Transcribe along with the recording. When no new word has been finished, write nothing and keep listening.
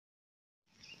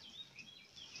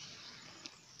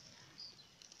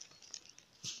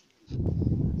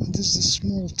is this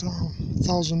small town,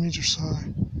 1,000 meters high.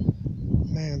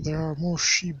 Man, there are more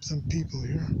sheep than people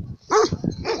here.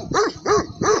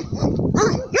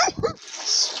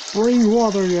 Spring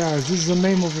water, guys. This is the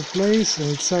name of the place, and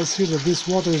it says here that this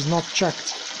water is not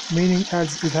checked, meaning it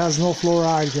has no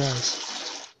fluoride,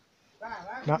 guys.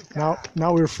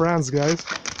 Now we're friends, guys.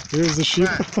 Here's the sheep.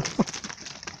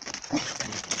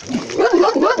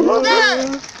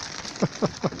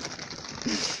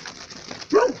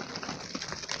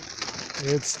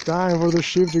 It's time for the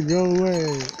sheep to go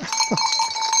away.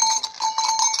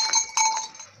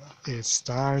 It's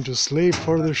time to sleep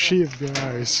for the sheep,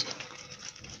 guys.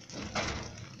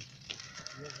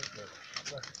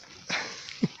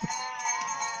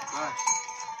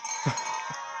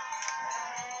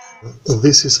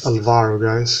 This is Alvaro,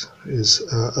 guys. Is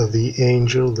the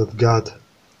angel that God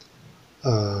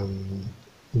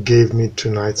gave me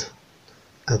tonight,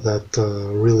 that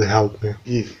really helped me.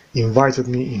 He invited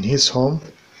me in his home,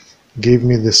 gave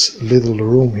me this little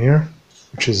room here,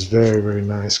 which is very, very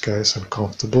nice, guys, and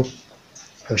comfortable.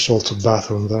 There's also a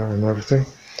bathroom there and everything.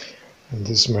 And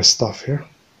this is my stuff here.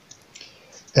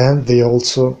 And they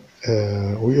also,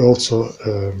 we also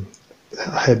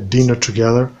had dinner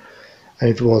together, and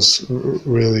it was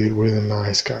really, really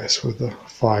nice, guys, with the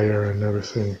fire and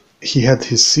everything. He had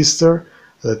his sister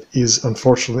that is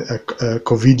unfortunately a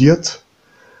COVIDiot,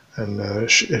 and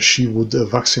she would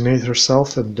vaccinate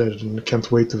herself and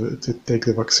can't wait to take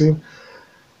the vaccine.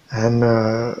 And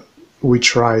we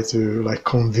tried to like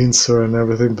convince her and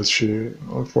everything, but she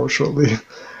unfortunately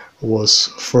was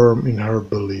firm in her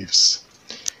beliefs.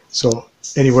 So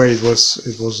anyway, it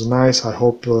was nice. I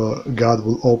hope God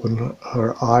will open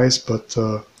her eyes, but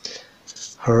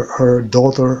her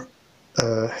daughter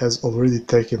has already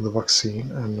taken the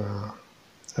vaccine,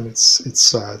 and it's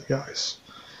sad, guys,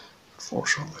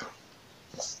 unfortunately.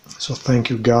 So thank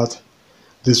you, God.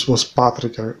 This was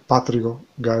Patrico,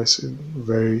 guys,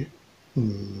 very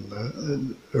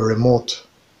remote,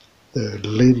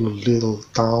 little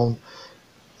town,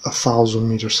 1,000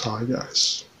 meters high,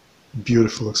 guys.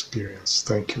 Beautiful experience.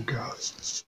 Thank you, God.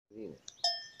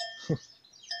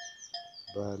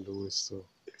 Bello questo.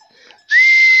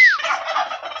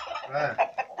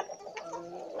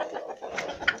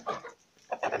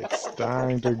 It's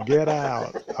time to get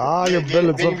out. Ah, che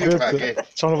belle zappette.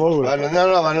 C'hanno paura.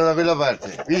 No, vanno da quella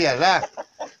parte. Via, là.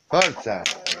 Forza.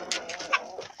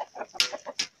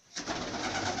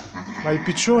 Ma i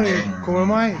piccioni, come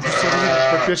mai? Giusto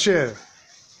per piacere.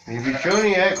 I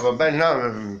piccioni, ecco, vabbè,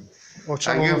 no.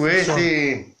 Anche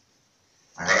questi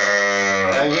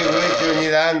ogni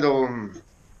tanto.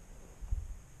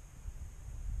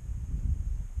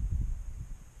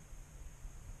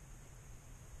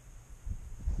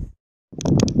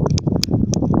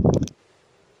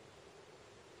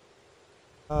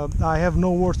 I have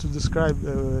no words to describe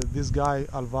this guy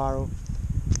Alvaro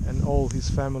and all his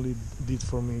family did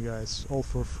for me, guys. All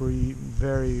for free.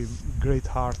 Very great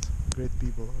heart, great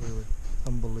people, really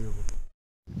unbelievable.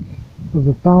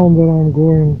 The town that I'm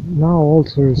going now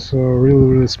also is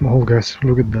really small, guys.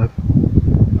 Look at that.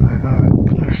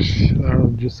 There are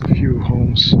just a few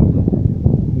homes.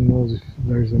 Who knows if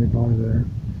there's anybody there?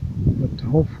 But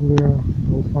hopefully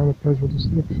I'll find a place where to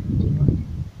sleep tonight.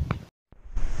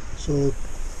 So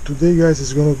today, guys,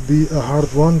 is gonna be a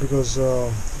hard one because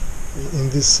in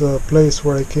this place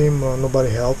where I came nobody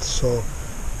helped. So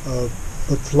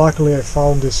but luckily I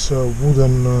found this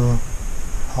wooden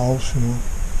house, you know,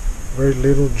 very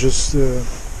little, just a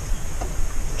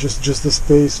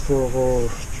space for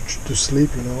to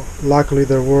sleep, you know. Luckily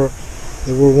there were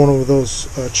one of those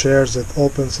chairs that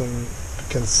opens and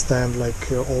can stand like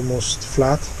almost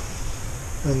flat,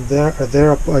 and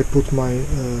there I put my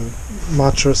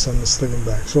mattress and the sleeping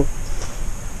bag. So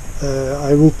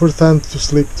I will pretend to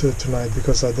sleep tonight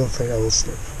because I don't think I will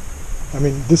sleep. I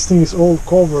mean, this thing is all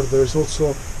covered. There's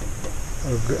also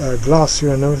a glass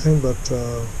here and everything, but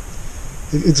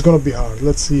it's gonna be hard.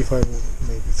 Let's see if I will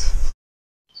make it.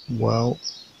 Well,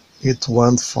 it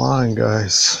went fine,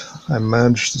 guys. I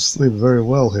managed to sleep very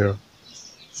well here,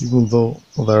 even though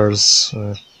there's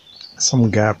some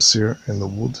gaps here in the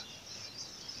wood,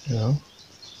 you know,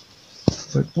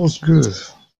 but it was good.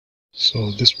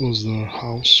 So this was the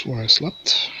house where I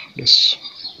slept, this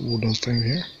wooden thing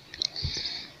here.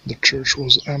 The church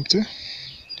was empty,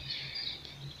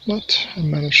 but I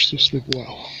managed to sleep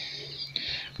well.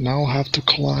 Now I have to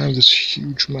climb these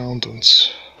huge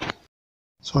mountains.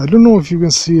 So I don't know if you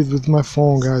can see it with my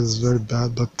phone, guys, it's very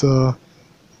bad, but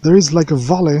there is like a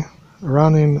valley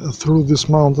running through these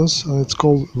mountains, and it's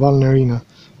called Val Nerina.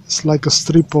 It's like a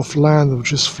strip of land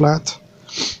which is flat,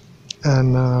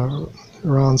 and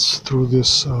runs through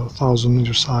this 1,000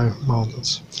 meters high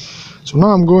mountains. So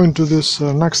now I'm going to this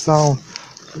next town,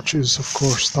 which is of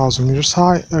course 1,000 meters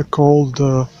high, called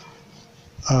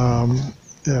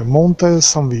Monte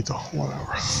San Vito,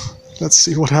 whatever. Let's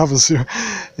see what happens here,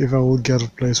 if I will get a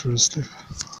place where to sleep.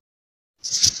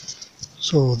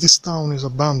 So this town is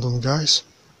abandoned, guys,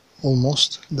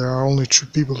 almost. There are only 2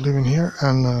 people living here,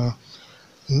 and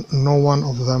no one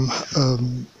of them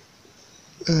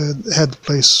had a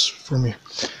place for me.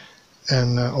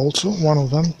 And also one of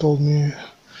them told me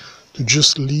to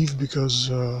just leave because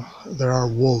there are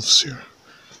wolves here.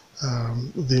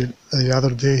 The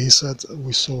other day he said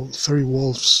we saw 3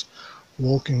 wolves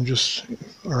walking just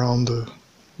around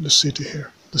the city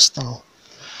here, this town.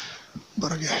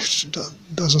 But again, that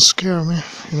doesn't scare me,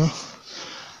 you know.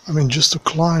 I mean, just to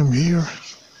climb here,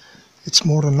 it's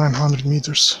more than 900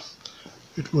 meters.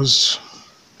 It was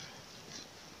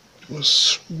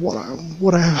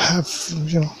what I have,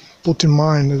 you know, put in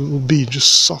mind. It will be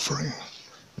just suffering,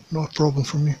 not a problem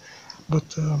for me.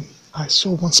 But I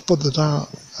saw one spot that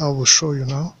I will show you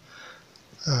now,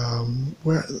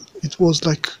 where it was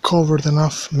like covered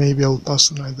enough. Maybe I'll pass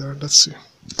the night there. Let's see.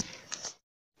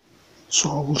 So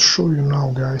I will show you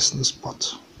now, guys, the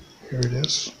spot. Here it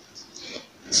is.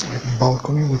 It's like a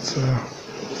balcony with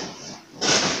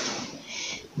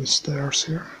stairs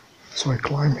here. So I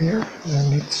climb here,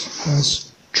 and it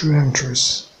has 2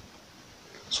 entries.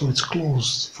 So it's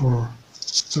closed for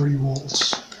 3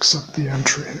 walls, except the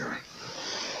entry here.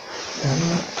 And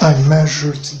I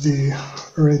measured the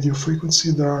radio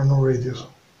frequency. There are no radios,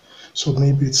 so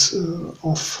maybe it's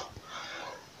off.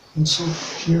 And so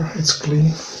here it's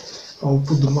clean. I'll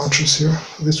put the mattress here.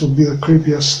 This would be the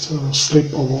creepiest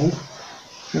sleep of all.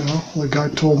 You know, the guy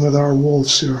told me there are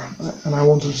wolves here, and I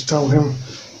wanted to tell him,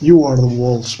 you are the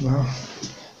wolves, man.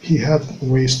 He had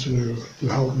ways to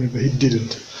help me, but he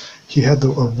didn't. He had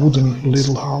a wooden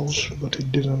little house, but he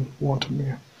didn't want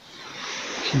me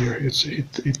here.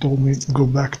 He told me go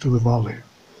back to the valley.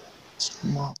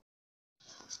 Wow.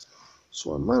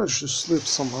 So I managed to sleep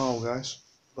somehow, guys,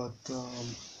 but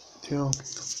you know,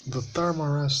 the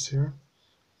thermarest here,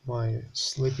 my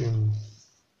sleeping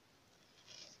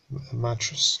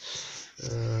mattress,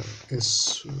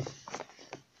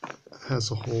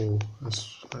 has a hole.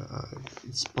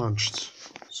 It's punched,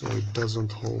 so it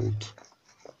doesn't hold.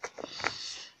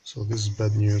 So this is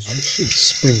bad news. It's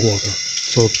spring water.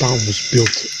 So the town was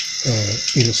built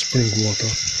in a spring water.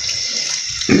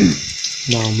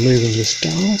 Now I'm leaving this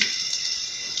town.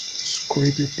 It's a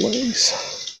creepy place.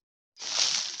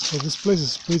 So this place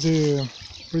is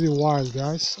pretty wild,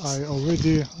 guys.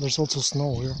 There's also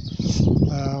snow here.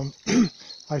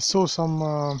 I saw some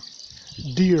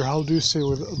deer. How do you say,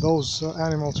 with those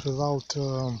animals without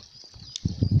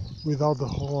the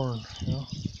horn? You know?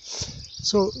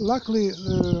 So luckily,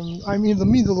 I'm in the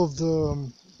middle of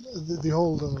the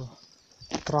whole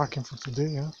tracking for today,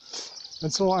 yeah.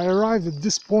 And so I arrived at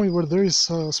this point where there is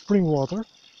spring water,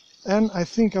 and I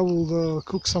think I will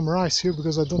cook some rice here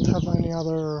because I don't have any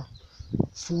other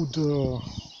food.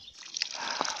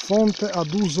 Fonte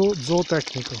ad uso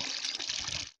zootecnico.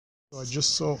 So I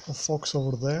just saw a fox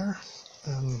over there,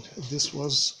 and this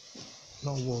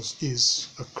is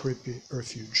a creepy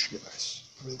refuge, guys.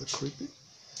 Really creepy.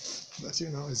 But you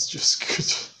know, it's just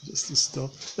good, just to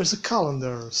stop. There's a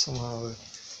calendar somehow,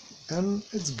 and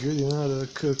it's good, you know, to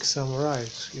cook some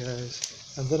rice, guys.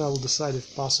 And then I will decide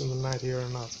if passing the night here or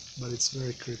not. But it's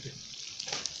very creepy.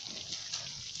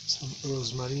 Some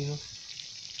rosmarino.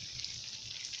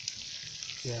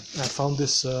 Yeah, I found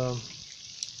this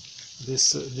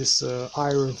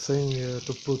iron thing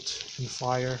to put in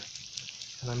fire,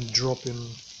 and I'm dropping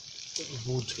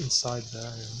wood inside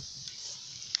there. You know.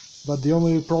 But the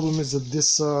only problem is that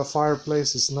this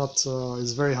fireplace is not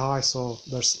is very high, so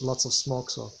there's lots of smoke.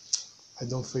 So I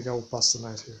don't think I will pass the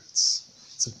night here.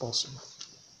 It's impossible.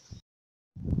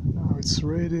 Now it's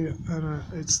ready, and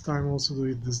it's time also to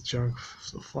eat this junk.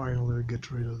 So finally,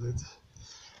 get rid of it.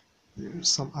 There's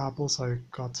some apples I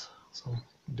cut some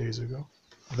days ago.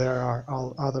 There are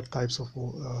all other types of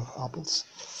apples,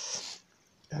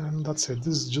 and that's it.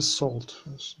 This is just salt.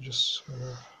 It's just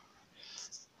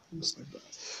like that.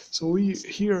 So we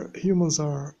here, humans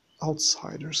are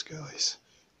outsiders, guys.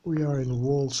 We are in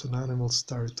wolves and animals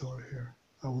territory here.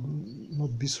 I would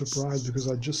not be surprised because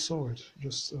I just saw it,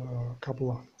 just a couple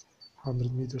of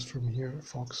 100 meters from here,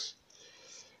 fox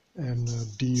and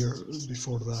deer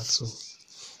before that. So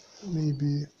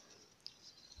maybe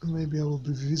I will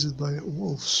be visited by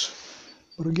wolves.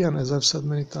 But again, as I've said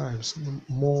many times, the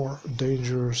more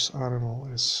dangerous animal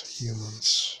is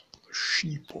humans. The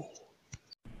sheeple.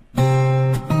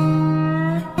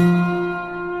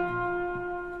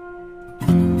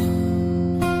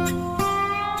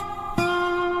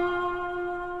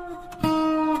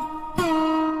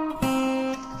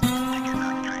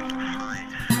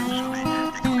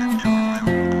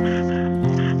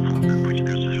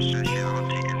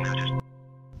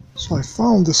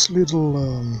 found this little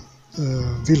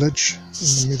village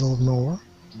in the middle of nowhere.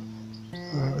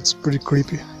 It's pretty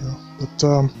creepy, you know. But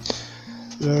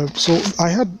so I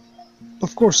had,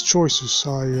 of course, choices.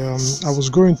 I was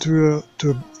going to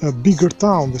a bigger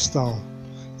town this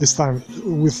time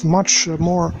with much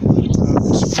more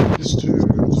possibilities to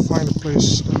find a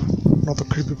place, not a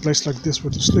creepy place like this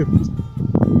where to sleep.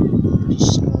 There's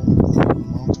a small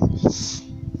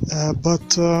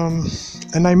mountain.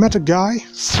 And I met a guy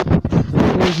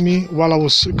who told me while I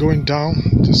was going down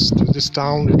to this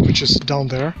town, which is down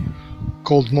there,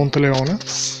 called Monteleone.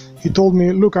 He told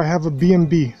me, look, I have a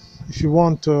B&B. If you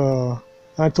want,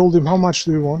 I told him, how much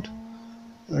do you want?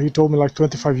 He told me like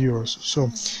 25 euros. So,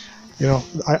 you know,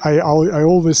 I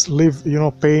always live, you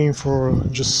know, paying for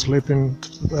just sleeping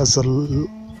as a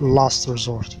last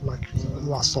resort, like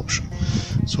last option.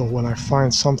 So when I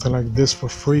find something like this for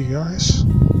free, guys,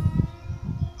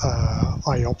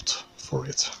 I opt for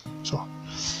it. So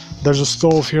there's a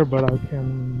stove here, but I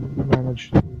can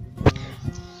manage to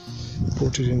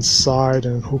put it inside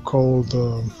and hook all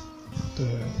the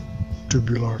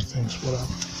tubular things, whatever.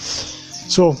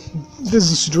 So this is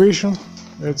the situation.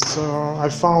 It's I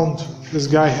found this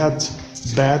guy had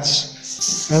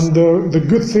beds, and the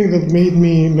good thing that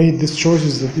made this choice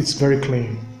is that it's very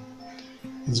clean.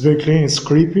 It's very clean. It's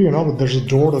creepy, you know, but there's a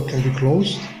door that can be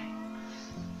closed.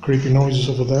 Creepy noises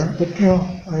over there, but you know,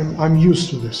 I'm used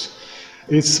to this.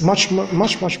 It's much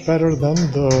better than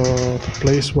the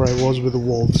place where I was with the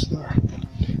wolves there.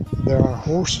 There are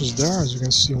horses there, as you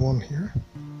can see one here.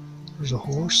 There's a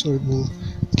horse, so it will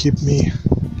keep me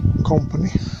company.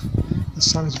 The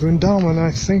sun is going down, and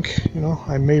I think, you know,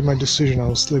 I made my decision. I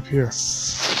will sleep here.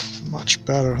 Much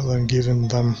better than giving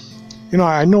them. You know,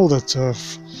 I know that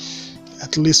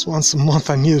at least once a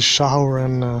month I need a shower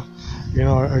and you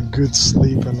know, a good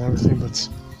sleep and everything, but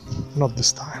not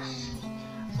this time.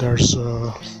 There's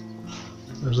a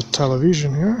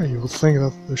television here. You would think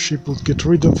that the sheep would get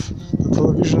rid of the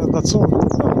television, and that's all.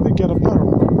 No, they get a better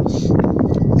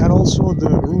one. And also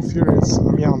the roof here is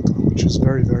amianto, which is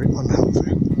very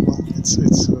unhealthy. Well, it's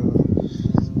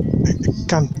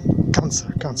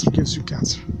cancer gives you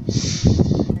cancer.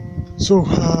 So,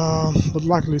 but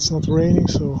luckily it's not raining,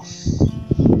 so.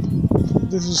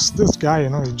 This guy, you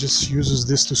know, he just uses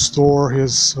this to store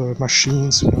his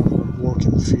machines, you know, work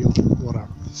in the field, whatever.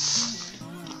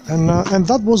 And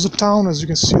that was the town, as you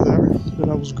can see there, that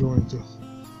I was going to.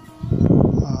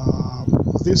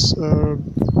 This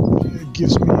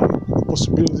gives me the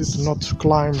possibility to not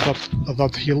climb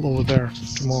that hill over there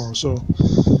tomorrow, so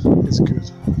it's good.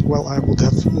 Well, I would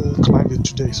have climbed it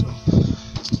today, so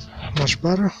much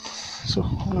better. So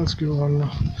let's go and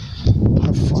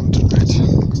have fun tonight.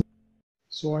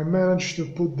 So I managed to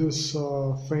put this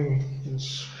thing,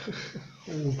 this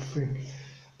old thing,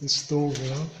 this stove, you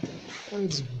know, and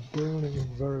it's burning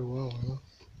very well, you know.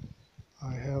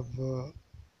 I have,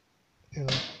 you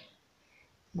know,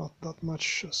 not that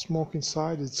much smoke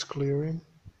inside. It's clearing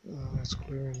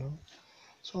now.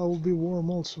 So I will be warm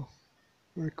also.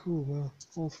 Very cool, man.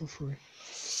 All for free.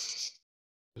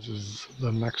 This is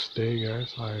the next day,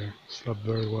 guys. I slept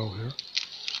very well here.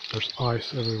 There's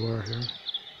ice everywhere here.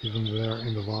 Even there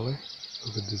in the valley.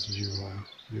 Look at this view, man.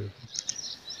 Beautiful.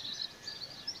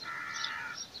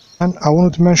 And I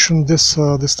wanted to mention this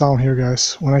this town here,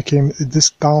 guys. When I came, this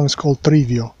town is called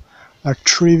Trivio, like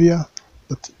trivia,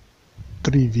 but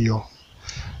Trivio,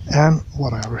 and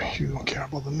whatever. You don't care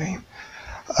about the name.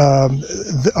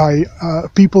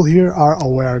 People here are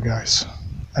aware, guys.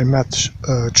 I met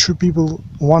two people.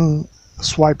 One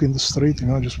swipe in the street, you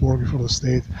know, just working for the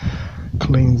state,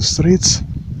 cleaning the streets.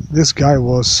 This guy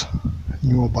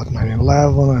knew about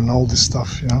 9/11 and all this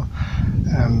stuff, you know,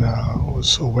 and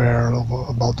was aware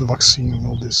about the vaccine and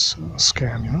all this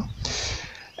scam, you know.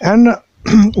 And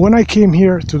when I came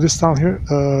here to this town here,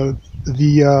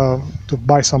 to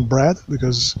buy some bread,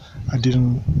 because I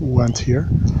didn't went here,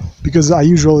 because I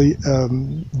usually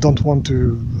don't want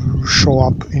to show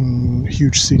up in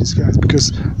huge cities, guys,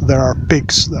 because there are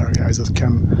pigs there, guys, that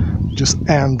can just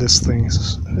end these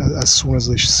things as soon as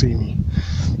they see me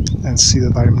and see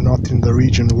that I'm not in the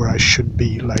region where I should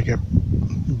be, like a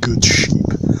good sheep.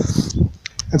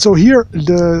 And so here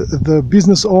the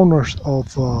business owners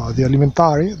of the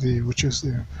alimentari, which is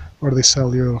where they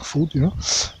sell your food, you know,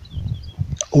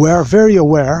 were very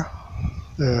aware,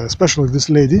 especially this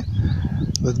lady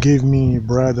that gave me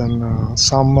bread and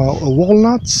some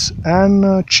walnuts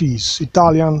and cheese,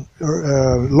 Italian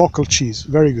local cheese,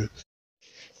 very good.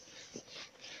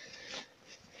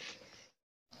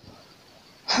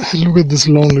 Look at this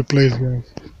lonely place, guys.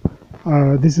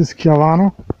 This is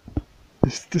Chiavano,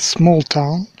 this small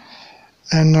town,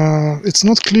 and it's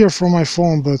not clear from my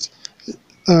phone, but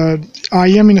I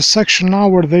am in a section now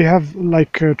where they have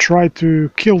like tried to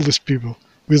kill these people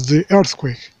with the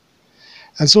earthquake.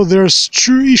 And so there's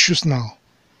two issues now.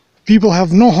 People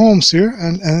have no homes here,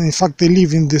 and in fact they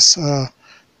live in this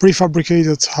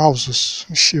prefabricated houses.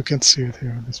 You can see it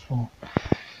here on this phone.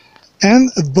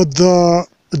 But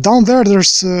down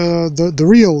there's the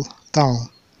real town.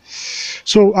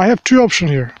 So I have two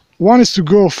options here. One is to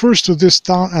go first to this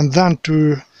town and then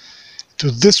to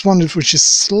this one, which is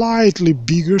slightly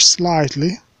bigger,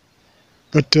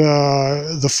 but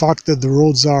the fact that the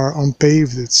roads are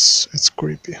unpaved, it's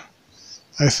creepy.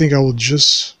 I think I will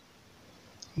just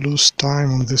lose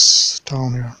time on this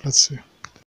town here. Let's see.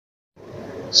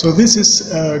 So this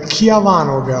is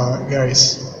Chiavano,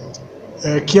 guys.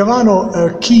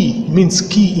 Chiavano, key means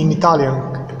key in Italian.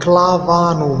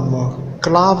 Clavanum,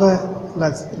 clave,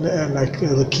 like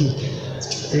the key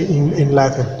in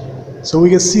Latin. So we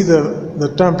can see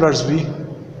the Templars V,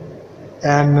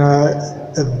 and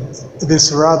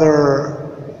this rather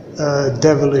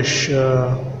devilish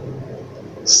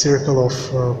circle of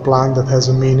plant that has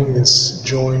a meaning, this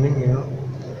joining, you know,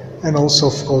 and also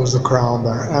of course the crown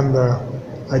there and the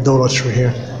idolatry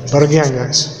here. But again,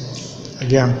 guys,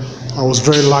 I was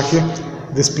very lucky.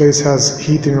 This place has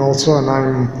heating also, and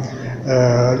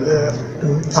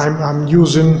I'm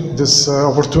using this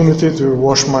opportunity to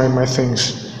wash my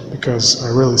things, because I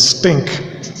really stink.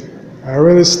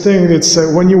 It's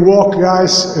when you walk,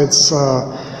 guys, it's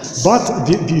but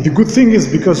the good thing is,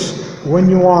 because when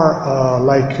you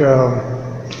are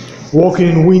walking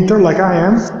in winter like I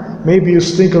am, maybe you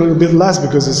stink a little bit less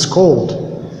because it's cold.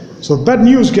 So bad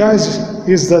news, guys,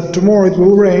 is that tomorrow it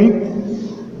will rain,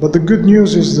 but the good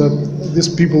news is that these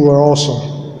people were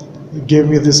awesome. They gave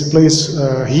me this place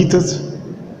heated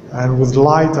and with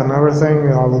light and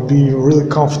everything. I will be really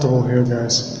comfortable here,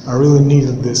 guys. I really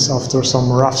needed this after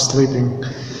some rough sleeping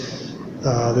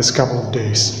this couple of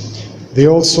days. They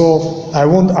also, I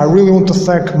really want to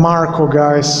thank Marco,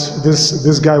 guys.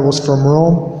 This guy was from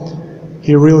Rome.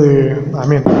 He really, I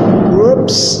mean,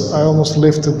 whoops! I almost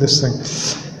lifted this thing.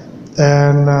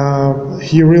 And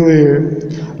he really,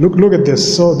 look at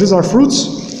this. So these are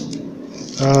fruits,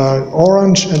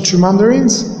 orange and 2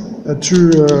 mandarins,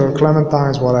 2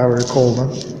 clementines, whatever you call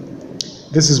them.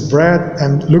 This is bread,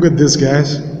 and look at this,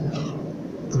 guys.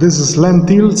 This is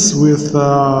lentils with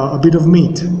a bit of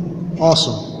meat.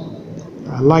 Awesome.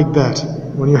 I like that,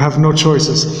 when you have no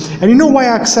choices. And you know why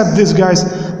I accept this, guys?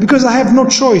 Because I have no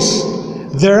choice.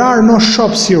 There are no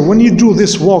shops here. When you do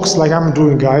these walks like I'm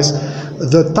doing, guys,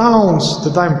 the towns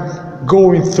that I'm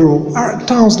going through are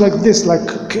towns like this, like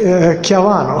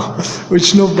Chiavano,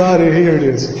 which nobody, here it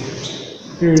is.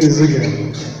 Here it is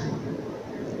again.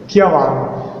 Chiavano.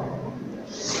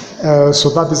 So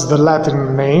that is the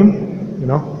Latin name, you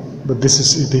know, but this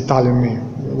is the Italian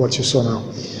name, what you saw now.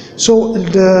 So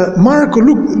Marco,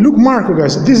 look Marco,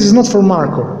 guys, this is not for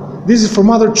Marco. This is from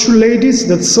other 2 ladies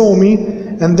that saw me,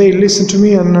 and they listened to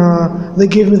me, and they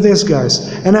gave me this,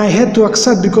 guys. And I had to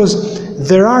accept, because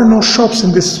there are no shops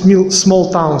in these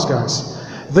small towns, guys.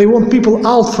 They want people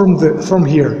out from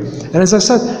here. And as I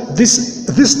said,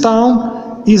 this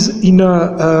town is in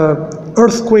a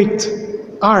earthquake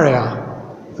area.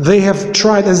 They have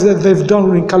tried, as they've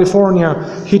done in California,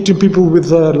 hitting people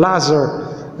with laser,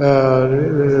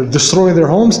 destroying their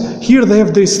homes. Here they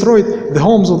have destroyed the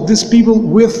homes of these people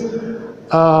with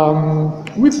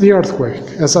the earthquake,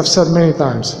 as I've said many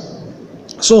times.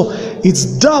 So it's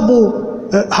double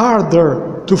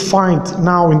harder to find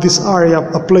now in this area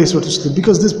a place where to sleep,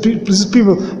 because these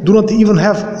people do not even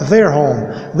have their home.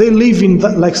 They live in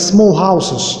like small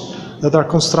houses that are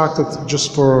constructed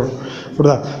just for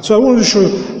that. So I wanted to show you,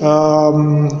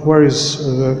 where is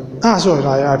the, sorry,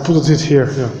 I put it here.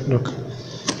 Yeah, look.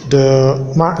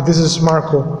 This is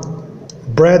Marco,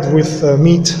 bread with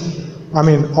meat. I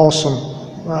mean, awesome.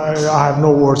 I have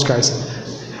no words, guys.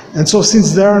 And so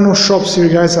since there are no shops here,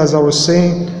 guys, as I was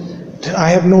saying, I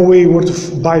have no way where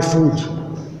to buy food.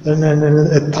 And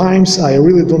at times I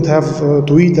really don't have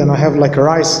to eat, and I have like a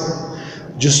rice,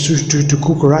 just to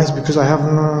cook rice, because I have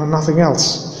nothing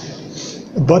else.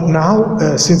 But now,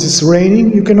 since it's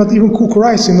raining, you cannot even cook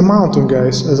rice in the mountain,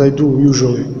 guys, as I do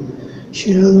usually.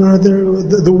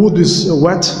 The wood is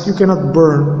wet, you cannot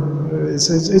burn.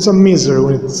 It's a misery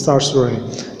when it starts to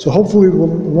rain. So hopefully it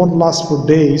won't last for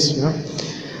days, you know?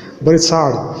 But it's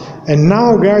hard. And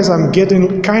now, guys, I'm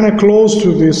getting kind of close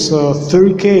to this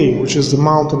 30K, which is the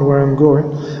mountain where I'm going,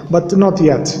 but not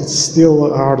yet. It's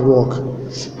still a hard walk,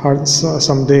 hard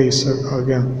some days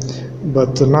again.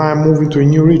 But now I'm moving to a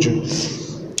new region.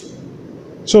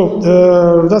 So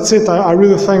that's it. I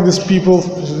really thank these people.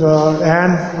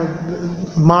 And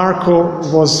Marco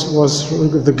was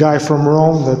the guy from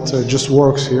Rome that just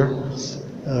works here.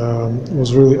 It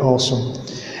was really awesome.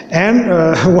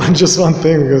 And just one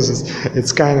thing, because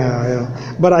it's kind of, you know,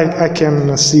 but I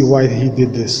can see why he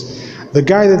did this. The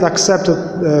guy that accepted,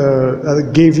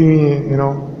 gave me, you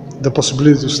know, the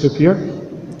possibility to sleep here,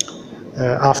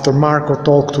 after Marco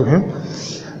talked to him,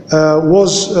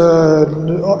 was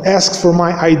asked for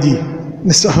my ID.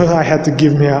 So I had to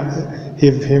give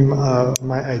him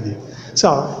my ID. So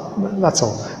that's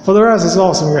all. For the rest, it's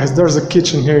awesome, guys. There's a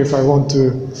kitchen here if I want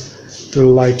to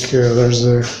like,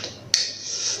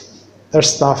 there's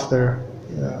stuff there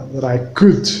that I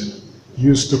could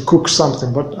use to cook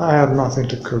something, but I had nothing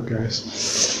to cook, guys.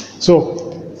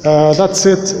 So that's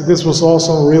it. This was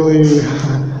awesome. Really,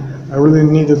 I really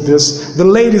needed this. The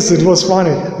ladies, it was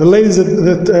funny. The ladies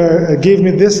that gave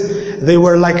me this, they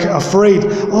were like afraid.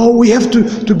 Oh, we have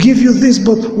to give you this,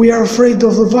 but we are afraid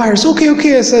of the virus. Okay,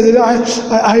 okay, I said,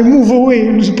 I move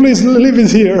away. Please leave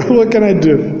it here. What can I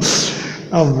do?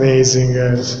 Amazing,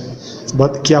 guys.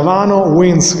 But Chiavano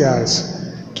wins, guys.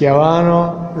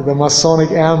 Chiavano, with the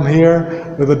Masonic M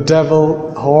here, with the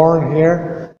devil horn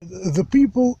here. The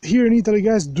people here in Italy,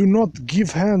 guys, do not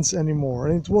give hands anymore.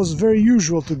 And it was very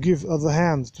usual to give the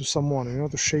hand to someone, you know,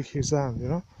 to shake his hand, you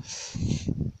know.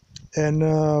 And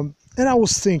I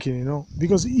was thinking, you know,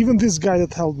 because even this guy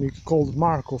that helped me, called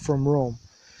Marco from Rome,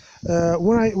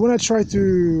 when I tried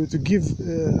to give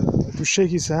to shake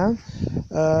his hand,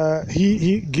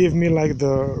 he gave me like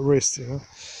the wrist, you know.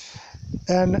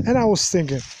 And I was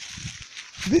thinking,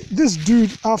 this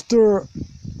dude, after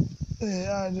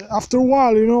a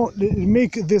while, you know,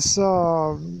 make this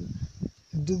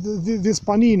this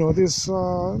panino,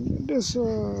 this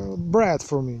bread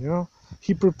for me, you know.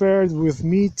 He prepared with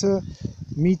meat and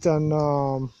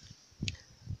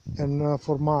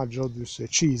formaggio, how do you say,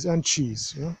 cheese,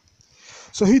 you know.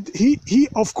 So he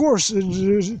of course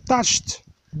touched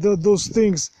those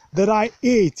things that I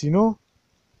ate, you know.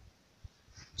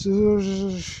 So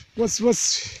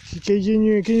can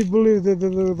you believe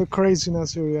the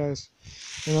craziness here, guys?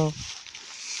 You know,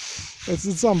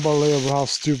 it's unbelievable how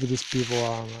stupid these people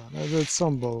are, man. It's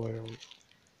unbelievable.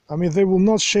 I mean, they will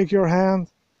not shake your hand,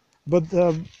 but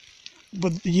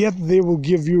yet they will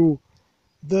give you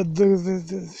the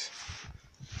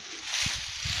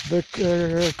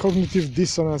cognitive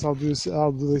dissonance. How do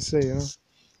they say? You know,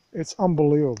 it's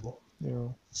unbelievable. You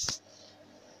know.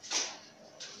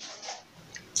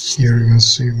 Here you can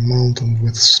see mountain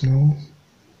with snow,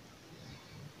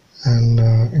 and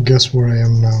guess where I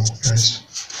am now, guys?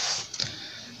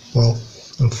 Well,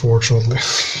 unfortunately,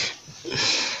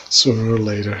 sooner or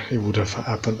later it would have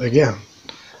happened again,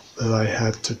 that I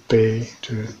had to pay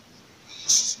to,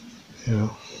 you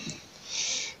know.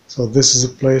 So this is a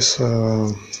place,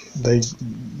 they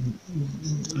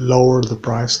lowered the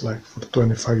price like for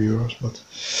 25 euros, but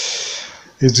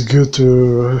it's good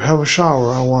to have a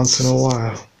shower once in a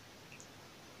while.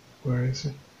 Where is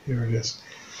it? Here it is.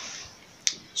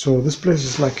 So this place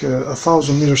is like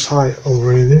 1,000 meters high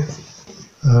already,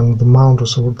 and the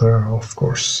mountains over there are of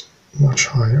course much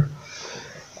higher.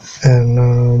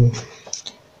 And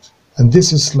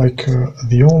this is like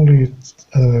the only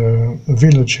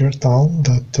village here, town,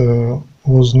 that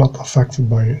was not affected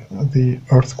by the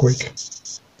earthquake,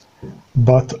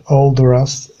 but all the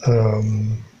rest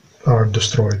are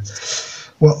destroyed.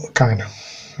 Well, kind of,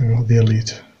 you know, the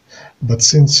elite. But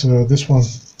since this one,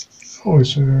 oh,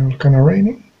 it's kind of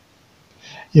raining.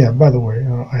 Yeah, by the way,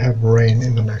 I have rain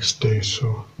in the next day,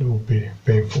 so it will be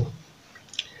painful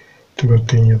to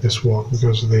continue this walk,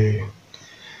 because they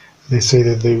say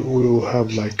that they will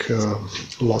have like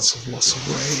lots of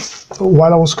rain.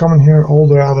 While I was coming here, all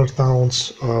the other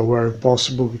towns were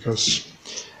impossible, because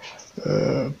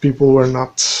people were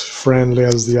not friendly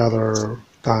as the other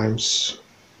times.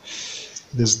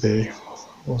 This day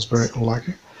was very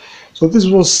unlucky. So this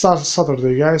was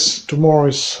Saturday, guys. Tomorrow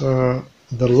is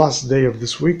the last day of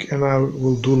this week, and I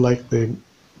will do like the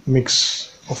mix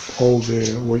of all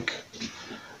the week,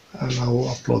 and I will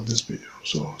upload this video.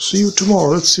 So see you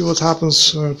tomorrow. Let's see what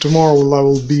happens tomorrow. I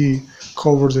will be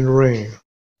covered in rain.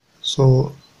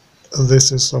 So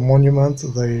this is a monument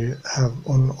they have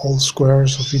on all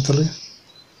squares of Italy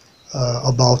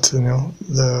about, you know,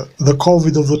 the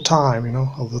COVID of the time, you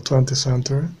know, of the 20th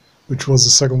century, which was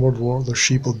the Second World War. The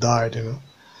sheeple died, you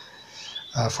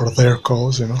know, for their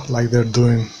cause, you know, like they're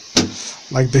doing,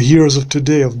 like the heroes of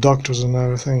today, of doctors and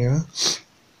everything, you know.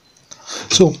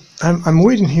 So I'm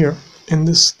waiting here in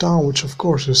this town, which of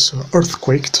course is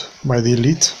earthquaked by the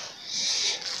elite,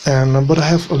 and but I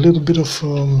have a little bit of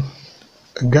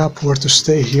a gap where to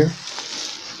stay here.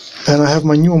 And I have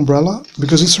my new umbrella,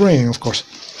 because it's raining, of course,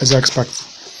 as I expect.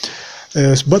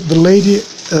 But the lady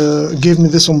gave me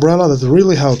this umbrella that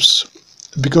really helps,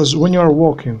 because when you are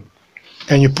walking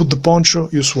and you put the poncho,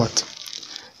 you sweat.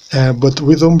 But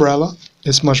with umbrella,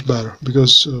 it's much better,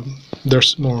 because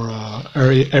there's more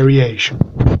aeration.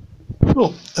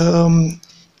 Well,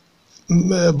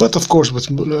 but of course, with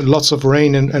lots of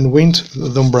rain and wind,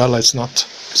 the umbrella is not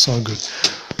good.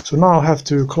 So now I have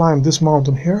to climb this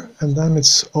mountain here, and then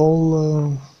it's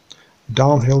all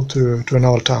downhill to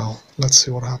another town. Let's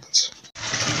see what happens.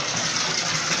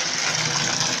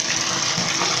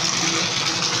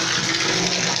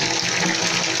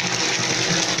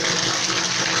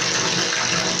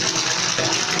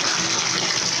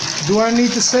 Do I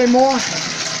need to say more?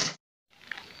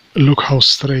 Look how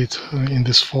straight in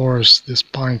this forest these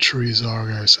pine trees are,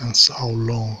 guys, and how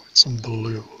long. It's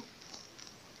unbelievable.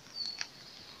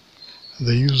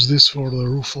 They use this for the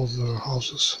roof of the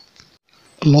houses.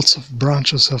 Lots of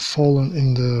branches have fallen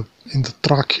in the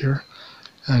track here,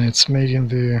 and it's making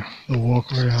the walk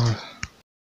very hard.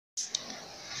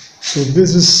 So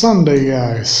this is Sunday,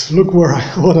 guys. Look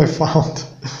what I found.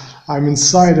 I'm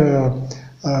inside an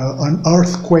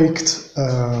earthquaked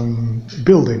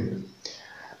building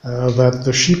that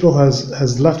the sheeple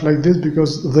has left like this,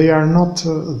 because they are not.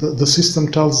 The system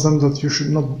tells them that you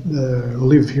should not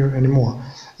live here anymore.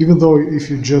 Even though if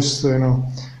you just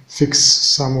fix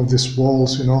some of these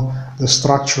walls, the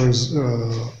structure is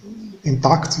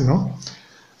intact,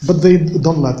 but they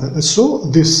don't let it. So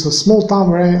this small town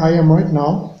where I am right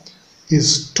now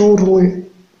is totally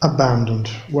abandoned.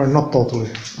 Well, not totally.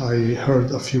 I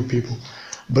heard a few people.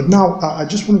 But now I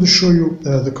just wanted to show you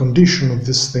the condition of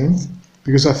this thing,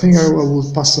 because I think I will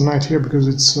pass the night here, because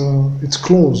it's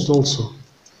closed also.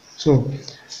 So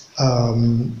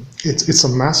it's a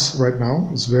mess right now.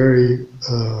 It's very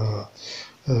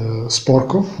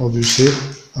sporco, how do you say it?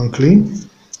 Unclean.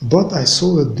 But I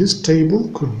saw that this table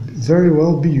could very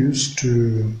well be used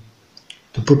to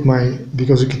put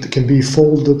because it can be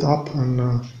folded up, and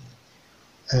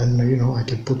I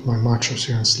can put my mattress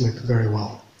here and sleep very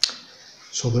well.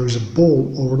 So there is a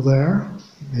bowl over there.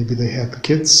 Maybe they had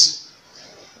kids,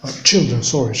 children.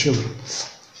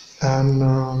 And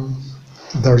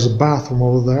there's a bathroom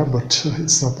over there, but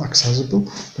it's not accessible.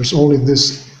 There's only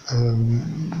this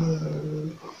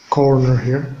corner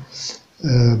here,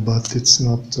 but it's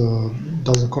not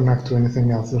doesn't connect to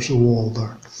anything else. There's a wall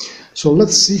there. So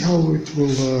let's see how it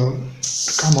will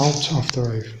come out after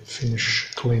I finish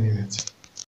cleaning it.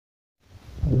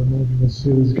 I don't know if you can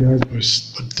see this,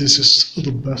 guys, but this is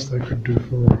the best I could do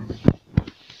for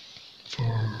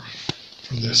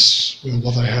this, with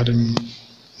what I had in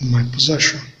my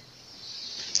possession.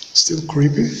 Still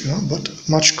creepy, but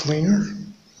much cleaner,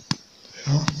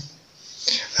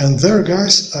 And there,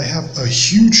 guys, I have a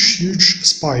huge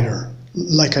spider,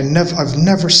 like I've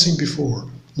never seen before,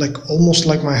 like almost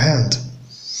like my hand.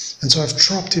 And so I've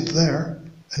trapped it there,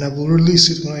 and I will release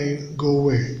it when I go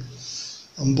away.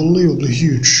 Unbelievably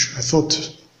huge. I thought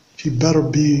he better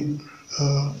be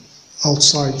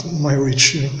outside my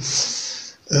reach.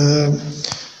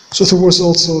 So there was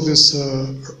also this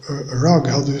rug,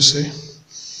 how do you say,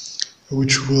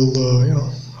 which will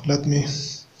let me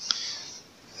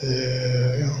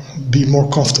be more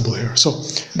comfortable here. So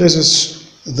this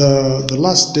is the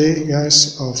last day,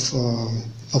 guys, of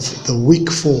the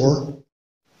week 4.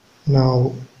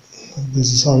 Now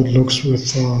this is how it looks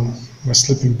with my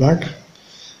sleeping bag.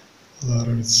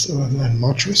 And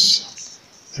mattress.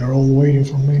 They're all waiting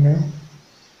for me now.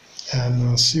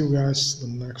 And see you guys the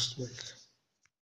next week.